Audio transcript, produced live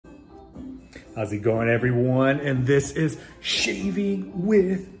How's it going, everyone? And this is Shaving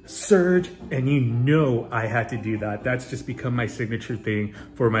with Serge. And you know I had to do that. That's just become my signature thing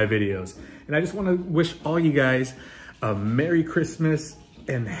for my videos. And I just want to wish all you guys a Merry Christmas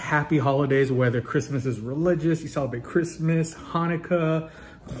and Happy Holidays, whether Christmas is religious, you celebrate Christmas, Hanukkah,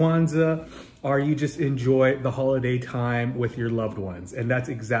 Kwanzaa, or you just enjoy the holiday time with your loved ones. And that's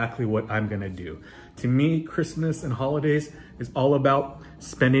exactly what I'm gonna do. To me, Christmas and holidays is all about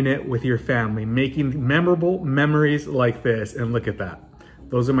spending it with your family, making memorable memories like this. And look at that.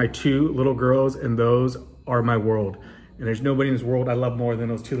 Those are my two little girls and those are my world. And there's nobody in this world I love more than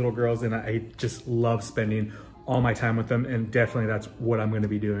those two little girls, and I just love spending all my time with them. And definitely that's what I'm gonna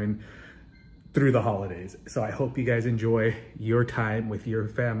be doing through the holidays. So I hope you guys enjoy your time with your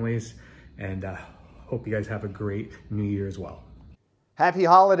families, and hope you guys have a great New Year as well. Happy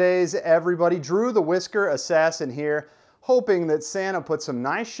holidays, everybody. Drew the Whisker Assassin here, hoping that Santa put some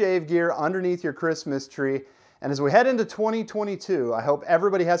nice shave gear underneath your Christmas tree. And as we head into 2022, I hope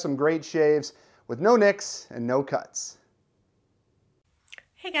everybody has some great shaves with no nicks and no cuts.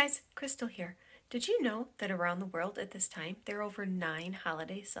 Hey guys, Crystal here. Did you know that around the world at this time, there are over 9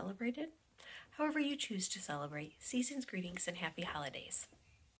 holidays celebrated? However you choose to celebrate, season's greetings and happy holidays.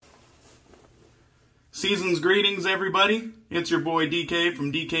 Season's greetings, everybody. It's your boy DK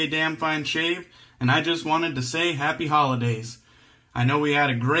from DK Damn Fine Shave, and I just wanted to say happy holidays. I know we had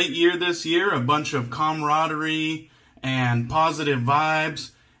a great year this year, a bunch of camaraderie and positive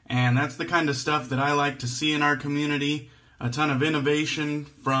vibes, and that's the kind of stuff that I like to see in our community. A ton of innovation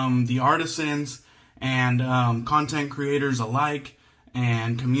from the artisans and content creators alike,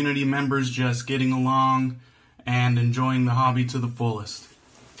 and community members just getting along and enjoying the hobby to the fullest.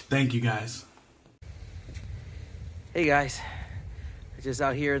 Thank you, guys. Hey guys, just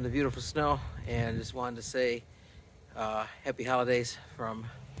out here in the beautiful snow, and just wanted to say happy holidays from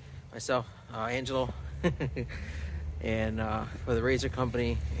myself, Angelo, and for the Razor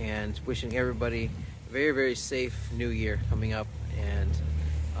Company, and wishing everybody a very, very safe new year coming up. And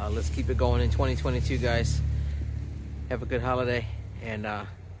let's keep it going in 2022, guys. Have a good holiday and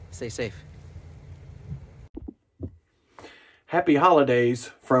stay safe. Happy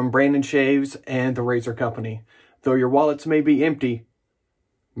holidays from Brandon Shaves and the Razor Company. Though your wallets may be empty,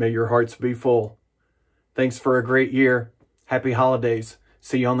 may your hearts be full. Thanks for a great year. Happy holidays.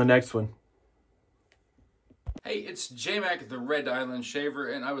 See you on the next one. Hey, it's J-Mac, the Red Island Shaver,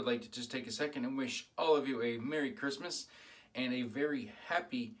 and I would like to just take a second and wish all of you a Merry Christmas and a very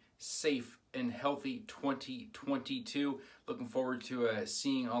happy, safe, and healthy 2022. Looking forward to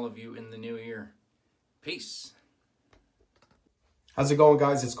seeing all of you in the new year. Peace. How's it going,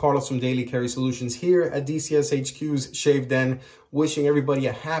 guys? It's Carlos from Daily Carry Solutions here at DCS HQ's Shave Den, wishing everybody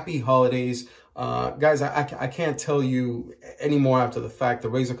a happy holidays. Guys, I can't tell you anymore after the fact. The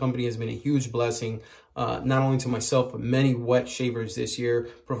Razor Company has been a huge blessing, not only to myself, but many wet shavers this year,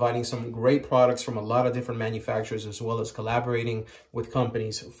 providing some great products from a lot of different manufacturers, as well as collaborating with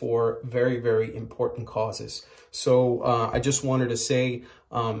companies for very, very important causes. So I just wanted to say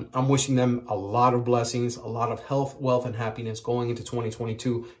I'm wishing them a lot of blessings, a lot of health, wealth, and happiness going into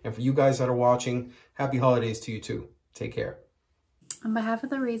 2022. And for you guys that are watching, happy holidays to you too. Take care. On behalf of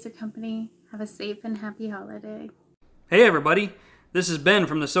the Razor Company, have a safe and happy holiday. Hey everybody, this is Ben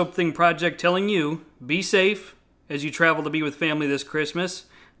from the Soap Thing Project telling you, be safe as you travel to be with family this Christmas.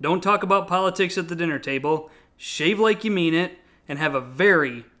 Don't talk about politics at the dinner table. Shave like you mean it, and have a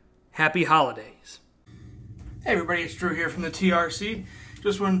very happy holidays. Hey everybody, it's Drew here from the TRC.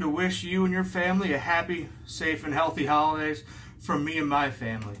 Just wanted to wish you and your family a happy, safe, and healthy holidays from me and my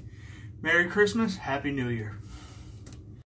family. Merry Christmas, Happy New Year.